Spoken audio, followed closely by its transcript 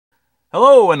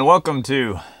Hello and welcome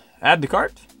to Add to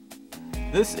Cart.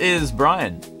 This is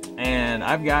Brian and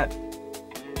I've got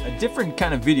a different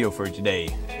kind of video for you today.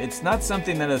 It's not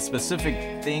something that a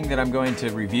specific thing that I'm going to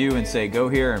review and say go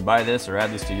here and buy this or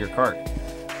add this to your cart.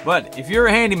 But if you're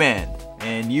a handyman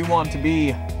and you want to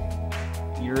be,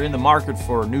 you're in the market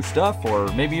for new stuff, or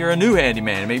maybe you're a new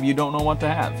handyman and maybe you don't know what to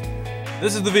have,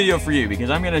 this is the video for you, because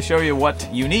I'm going to show you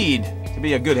what you need to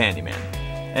be a good handyman.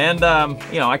 And,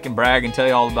 you know, I can brag and tell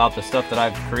you all about the stuff that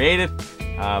I've created.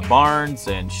 Barns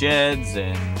and sheds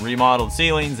and remodeled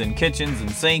ceilings and kitchens and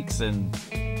sinks and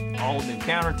all new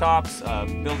countertops,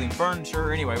 building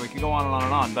furniture. Anyway, we could go on and on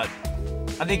and on. But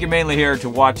I think you're mainly here to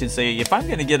watch and say, if I'm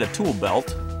going to get a tool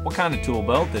belt, what kind of tool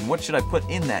belt and what should I put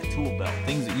in that tool belt?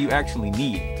 Things that you actually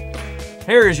need.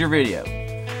 Here is your video.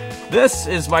 This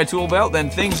is my tool belt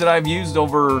and things that I've used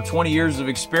over 20 years of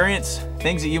experience.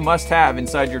 Things that you must have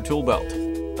inside your tool belt.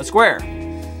 A square.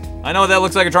 I know that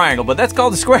looks like a triangle, but that's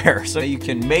called a square, so you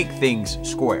can make things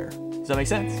square. Does that make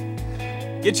sense?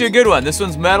 Get you a good one. This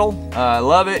one's metal. I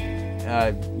love it.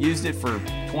 Used it for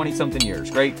 20-something years.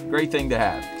 Great thing to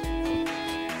have.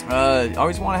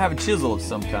 Always want to have a chisel of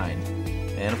some kind.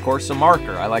 And of course, a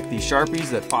marker. I like these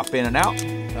Sharpies that pop in and out.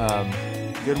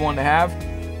 Good one to have.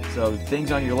 So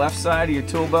things on your left side of your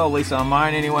tool belt, at least on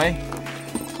mine anyway.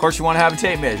 Of course, you want to have a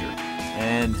tape measure.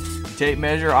 And tape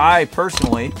measure, I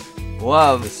personally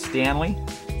love Stanley.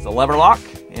 It's a lever lock,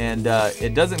 and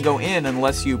it doesn't go in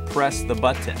unless you press the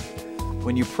button.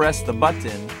 When you press the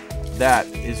button, that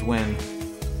is when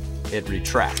it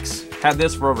retracts. Had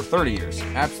this for over 30 years.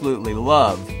 Absolutely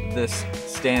love this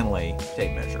Stanley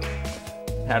tape measure.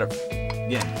 Had it,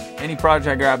 again, any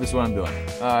project I grab, this is what I'm doing.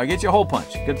 Get you a hole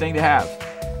punch, good thing to have.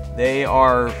 They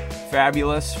are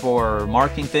fabulous for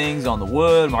marking things on the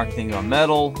wood, marking things on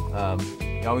metal.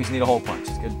 You always need a hole punch.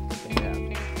 It's a good thing to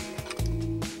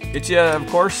have. Get you, of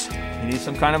course, you need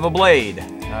some kind of a blade.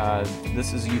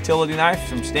 This is a utility knife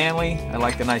from Stanley. I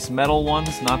like the nice metal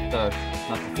ones, not the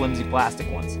flimsy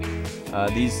plastic ones.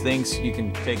 These things, you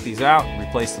can take these out,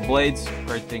 replace the blades.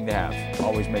 Great thing to have.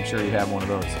 Always make sure you have one of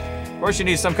those. Of course, you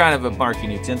need some kind of a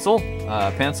marking utensil.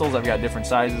 Pencils, I've got different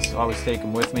sizes. Always take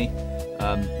them with me.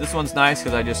 This one's nice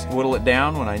because I just whittle it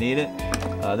down when I need it.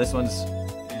 This one's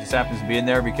just happens to be in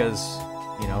there because,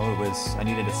 you know, I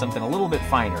needed something a little bit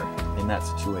finer in that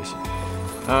situation.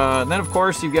 Then of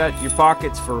course you've got your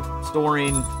pockets for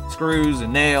storing screws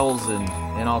and nails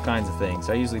and all kinds of things.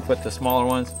 I usually put the smaller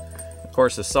ones. Of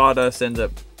course, the sawdust ends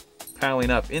up piling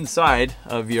up inside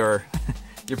of your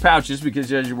your pouches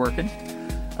because as you're working.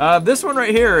 This one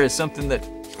right here is something that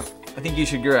I think you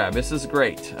should grab. This is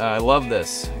great. I love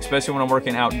this, especially when I'm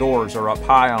working outdoors or up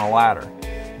high on a ladder.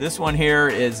 This one here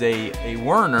is a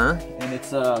Werner, and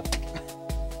it's a,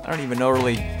 I don't even know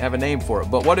really have a name for it,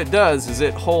 but what it does is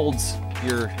it holds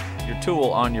your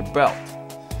tool on your belt.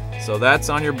 So that's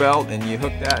on your belt and you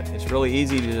hook that. It's really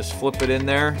easy to just flip it in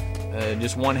there.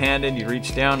 Just one-handed, you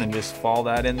reach down and just fall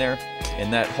that in there,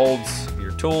 and that holds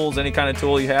your tools, any kind of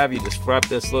tool you have. You just wrap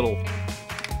this little,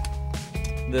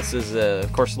 this is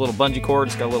of course a little bungee cord.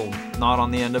 It's got a little knot on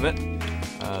the end of it,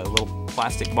 a little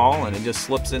plastic ball, and it just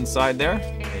slips inside there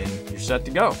and you're set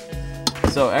to go.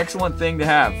 So excellent thing to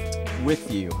have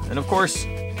with you. And of course,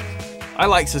 I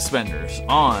like suspenders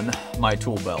on my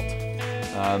tool belt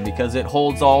because it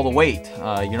holds all the weight.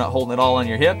 You're not holding it all on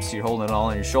your hips, you're holding it all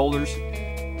on your shoulders.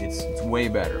 It's way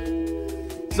better.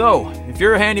 So if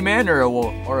you're a handyman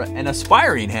or an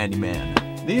aspiring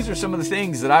handyman, these are some of the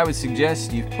things that I would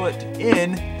suggest you put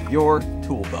in your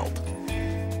tool belt.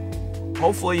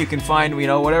 Hopefully you can find, you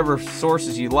know, whatever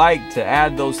sources you like to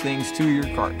add those things to your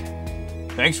cart.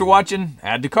 Thanks for watching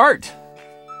Add to Cart.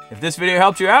 If this video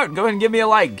helped you out, go ahead and give me a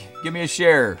like, give me a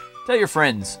share, tell your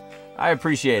friends. I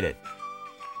appreciate it.